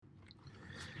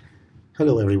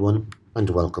Hello, everyone, and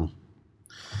welcome.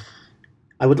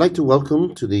 I would like to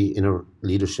welcome to the Inner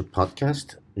Leadership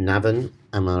Podcast Navin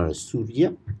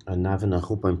Amarasuriya. And Navin, I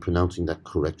hope I'm pronouncing that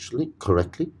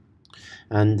correctly.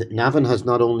 And Navin has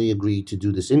not only agreed to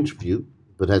do this interview,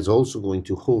 but has also going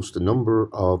to host a number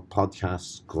of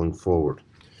podcasts going forward.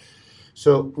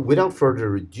 So, without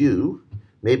further ado,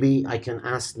 maybe I can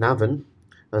ask Navin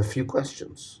a few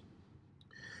questions.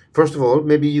 First of all,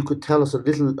 maybe you could tell us our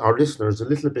listeners, a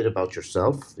little bit about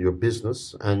yourself, your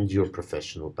business, and your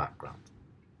professional background.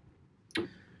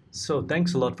 So,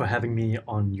 thanks a lot for having me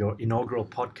on your inaugural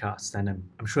podcast, and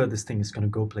I'm sure this thing is going to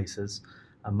go places.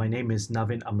 My name is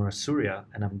Navin Amarasuriya,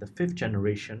 and I'm the fifth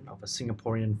generation of a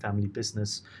Singaporean family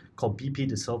business called BP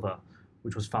De Silva,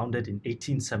 which was founded in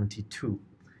 1872.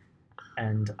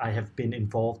 And I have been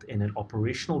involved in an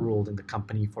operational role in the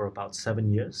company for about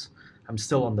 7 years. I'm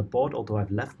still on the board, although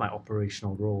I've left my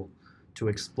operational role to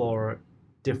explore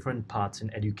different parts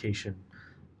in education.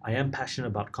 I am passionate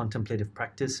about contemplative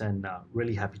practice and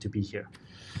really happy to be here.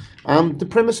 The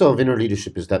premise of inner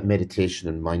leadership is that meditation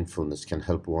and mindfulness can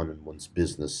help one and one's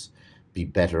business be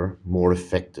better, more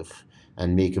effective,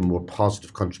 and make a more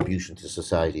positive contribution to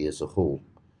society as a whole.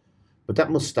 But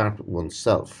that must start with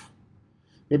oneself.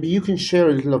 Maybe you can share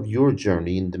a little of your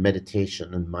journey in the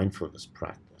meditation and mindfulness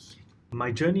practice. My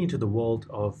journey into the world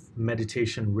of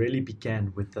meditation really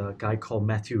began with a guy called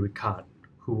Matthew Ricard,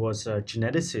 who was a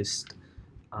geneticist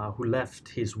who left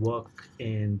his work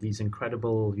in these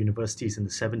incredible universities in the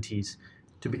 70s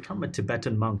to become a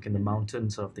Tibetan monk in the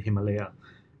mountains of the Himalaya.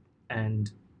 And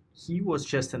he was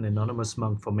just an anonymous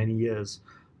monk for many years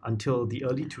until the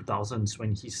early 2000s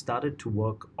when he started to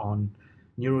work on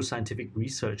neuroscientific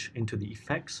research into the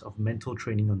effects of mental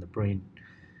training on the brain.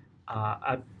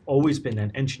 I've always been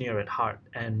an engineer at heart,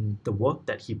 and the work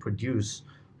that he produced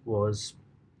was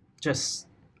just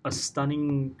a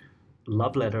stunning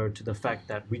love letter to the fact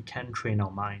that we can train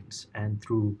our minds, and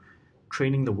through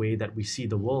training the way that we see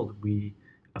the world, we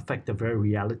affect the very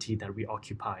reality that we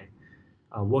occupy.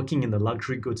 Working in the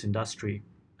luxury goods industry,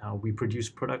 we produce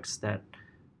products that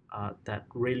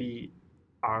really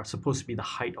are supposed to be the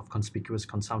height of conspicuous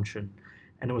consumption.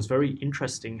 And it was very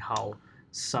interesting how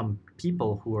some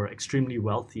people who were extremely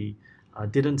wealthy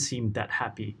didn't seem that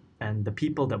happy. And the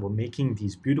people that were making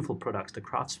these beautiful products, the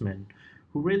craftsmen,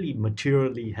 who really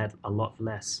materially had a lot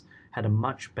less, had a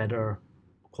much better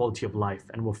quality of life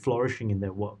and were flourishing in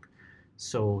their work.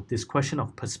 So, this question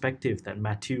of perspective that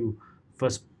Matthew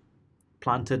first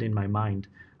planted in my mind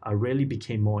really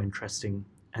became more interesting.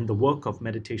 And the work of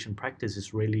meditation practice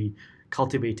is really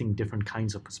cultivating different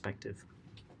kinds of perspective.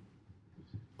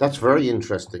 That's very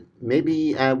interesting.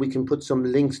 Maybe we can put some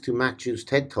links to Matthew's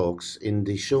TED Talks in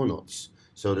the show notes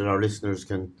so that our listeners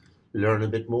can learn a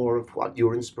bit more of what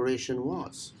your inspiration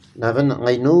was. Navin,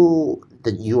 I know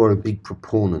that you are a big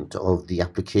proponent of the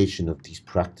application of these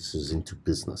practices into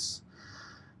business.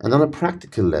 And on a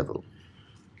practical level,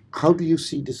 how do you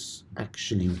see this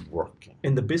actually working?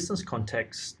 In the business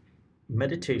context,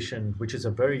 meditation, which is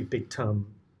a very big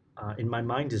term, in my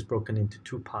mind is broken into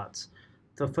two parts.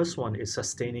 The first one is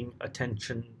sustaining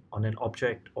attention on an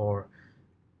object or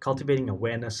cultivating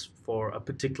awareness for a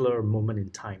particular moment in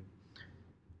time.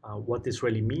 What this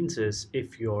really means is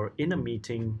if you're in a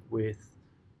meeting with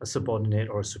a subordinate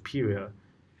or a superior,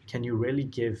 can you really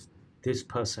give this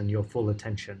person your full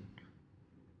attention?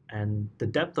 And the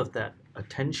depth of that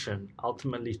attention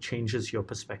ultimately changes your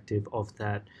perspective of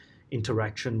that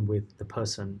interaction with the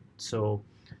person. So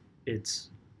it's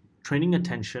training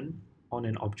attention on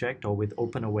an object or with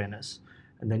open awareness,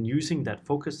 and then using that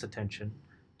focused attention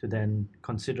to then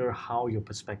consider how your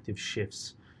perspective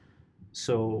shifts.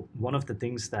 So, one of the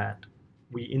things that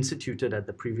we instituted at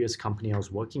the previous company I was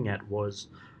working at was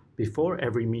before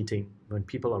every meeting, when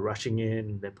people are rushing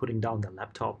in, they're putting down their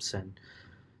laptops and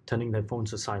turning their phones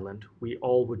to silent, we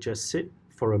all would just sit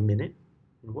for a minute.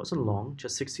 It wasn't long,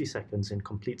 just 60 seconds in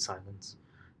complete silence,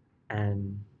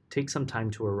 and take some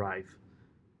time to arrive.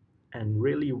 And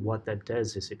really, what that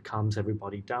does is it calms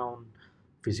everybody down.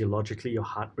 Physiologically, your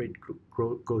heart rate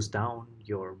goes down,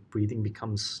 your breathing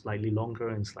becomes slightly longer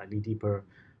and slightly deeper.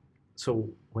 So,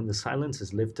 when the silence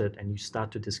is lifted and you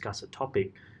start to discuss a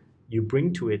topic, you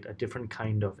bring to it a different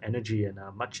kind of energy and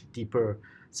a much deeper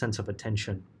sense of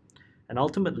attention. And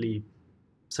ultimately,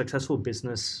 successful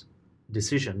business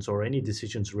decisions, or any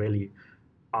decisions really,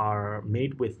 are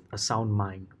made with a sound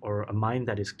mind or a mind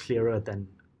that is clearer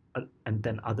and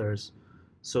than others.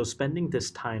 So spending this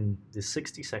time, this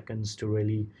 60 seconds to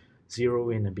really zero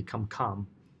in and become calm,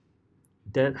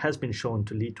 that has been shown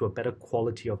to lead to a better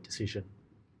quality of decision.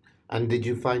 And did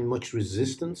you find much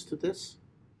resistance to this?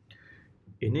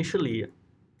 Initially,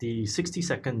 The 60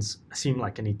 seconds seemed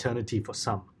like an eternity for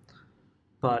some,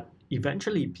 but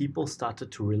eventually people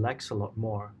started to relax a lot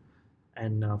more.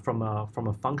 And from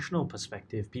a functional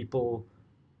perspective, people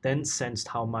then sensed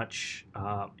how much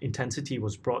intensity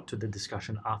was brought to the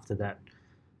discussion after that,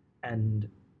 and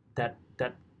that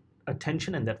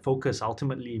attention and that focus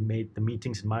ultimately made the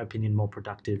meetings, in my opinion, more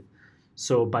productive.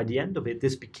 So by the end of it,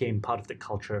 this became part of the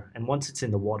culture, and once it's in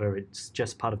the water, it's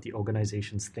just part of the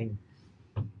organization's thing.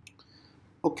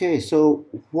 Okay, so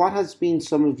what has been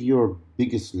some of your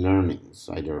biggest learnings,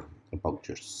 either about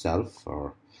yourself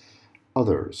or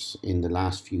others, in the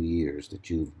last few years that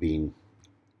you've been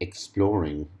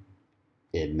exploring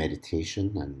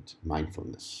meditation and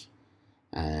mindfulness?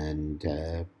 And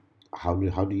how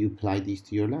do you apply these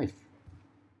to your life?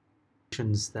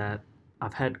 That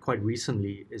I've had quite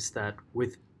recently is that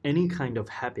with any kind of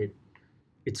habit,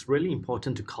 it's really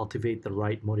important to cultivate the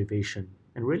right motivation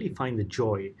and really find the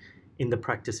joy in the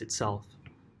practice itself.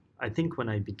 I think when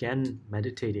I began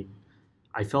meditating,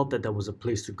 I felt that there was a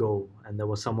place to go and there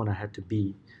was someone I had to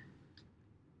be.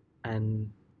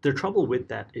 And the trouble with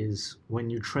that is when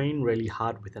you train really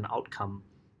hard with an outcome,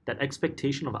 that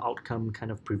expectation of outcome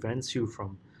kind of prevents you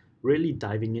from really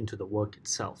diving into the work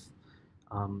itself.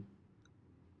 Um,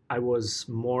 I was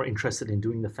more interested in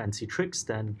doing the fancy tricks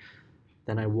than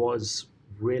I was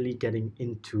really getting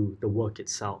into the work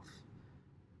itself.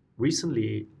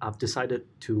 Recently, I've decided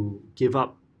to give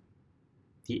up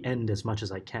the end as much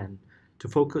as I can, to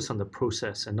focus on the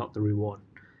process and not the reward,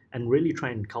 and really try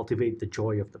and cultivate the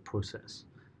joy of the process.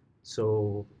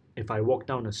 So if I walk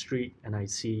down a street and I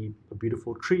see a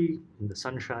beautiful tree in the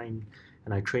sunshine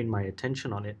and I train my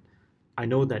attention on it, I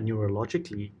know that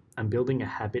neurologically I'm building a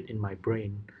habit in my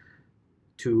brain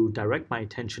to direct my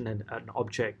attention at an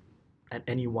object at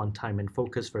any one time and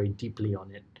focus very deeply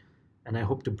on it. And I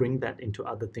hope to bring that into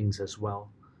other things as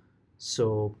well.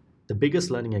 So the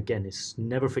biggest learning again is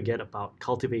never forget about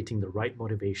cultivating the right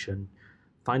motivation,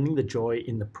 finding the joy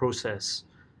in the process,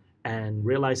 and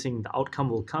realizing the outcome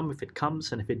will come if it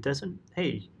comes, and if it doesn't,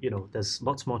 hey, there's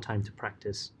lots more time to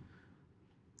practice.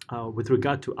 With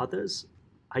regard to others,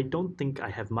 I don't think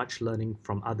I have much learning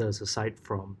from others aside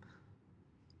from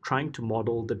trying to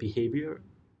model the behavior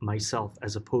myself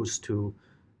as opposed to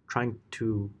trying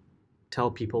to tell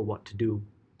people what to do.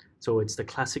 So it's the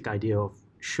classic idea of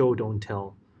show, don't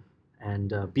tell,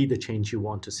 and be the change you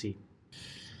want to see.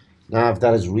 Nav,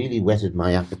 that has really whetted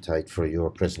my appetite for your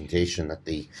presentation at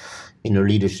the Inner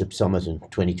Leadership Summit in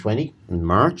 2020 in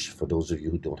March, for those of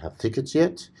you who don't have tickets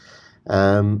yet.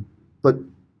 But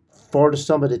for the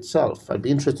summit itself, I'd be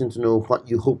interested to know what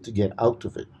you hope to get out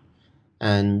of it.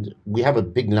 And we have a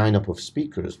big lineup of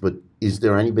speakers, but is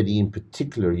there anybody in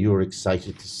particular you're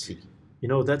excited to see?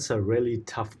 That's a really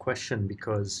tough question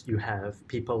because you have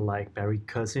people like Barry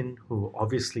Curzon, who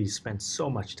obviously spent so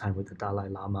much time with the Dalai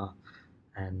Lama,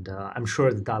 and I'm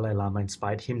sure the Dalai Lama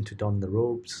inspired him to don the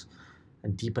robes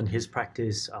and deepen his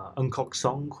practice. Ung Kok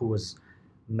Song, who was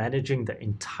managing the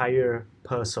entire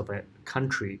purse of a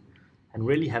country and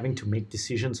really having to make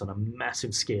decisions on a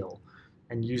massive scale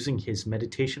and using his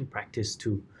meditation practice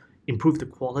to improve the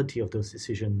quality of those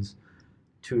decisions,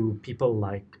 to people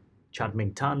like Chad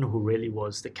Ming Tan, who really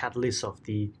was the catalyst of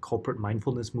the corporate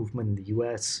mindfulness movement in the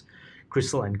US,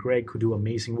 Crystal and Greg, who do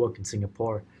amazing work in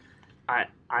Singapore.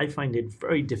 I find it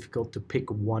very difficult to pick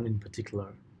one in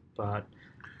particular, but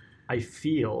I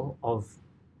feel of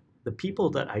the people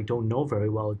that I don't know very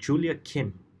well, Julia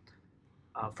Kim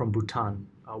from Bhutan,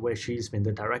 where she's been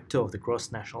the director of the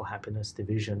Gross National Happiness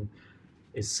Division,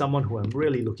 is someone who I'm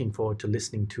really looking forward to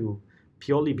listening to,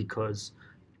 purely because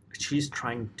she's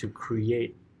trying to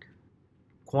create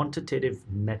quantitative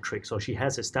metrics, or she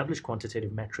has established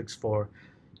quantitative metrics for,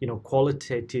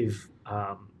 qualitative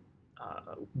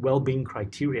well-being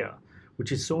criteria,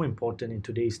 which is so important in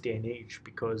today's day and age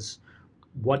because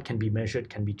what can be measured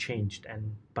can be changed.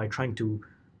 And by trying to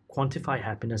quantify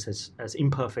happiness as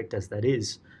imperfect as that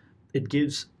is, it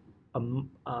gives a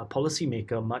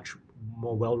policymaker a much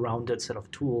more well-rounded set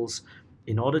of tools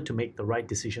in order to make the right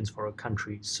decisions for a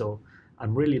country. So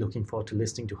I'm really looking forward to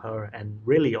listening to her and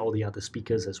really all the other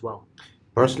speakers as well.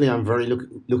 Personally, I'm very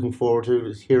looking forward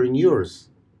to hearing yours.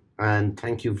 And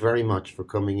thank you very much for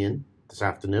coming in this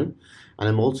afternoon. And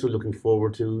I'm also looking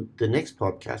forward to the next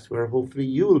podcast where hopefully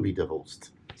you will be the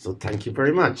host. So thank you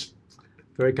very much.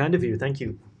 Very kind of you. Thank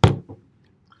you.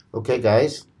 Okay,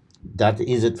 guys, that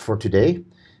is it for today.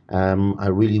 I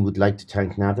really would like to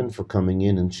thank Navin for coming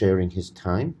in and sharing his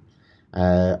time.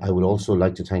 I would also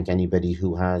like to thank anybody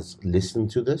who has listened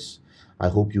to this. I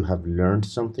hope you have learned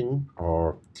something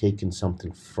or taken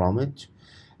something from it.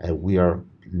 We are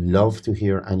love to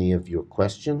hear any of your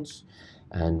questions.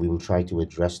 and we will try to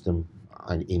address them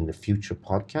in the future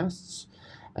podcasts.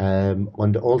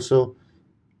 And also,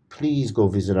 please go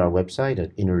visit our website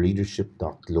at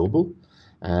innerleadership.global.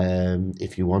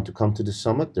 If you want to come to the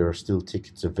summit, there are still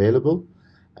tickets available.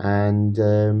 And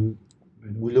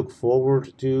we look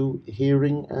forward to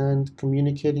hearing and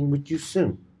communicating with you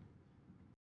soon.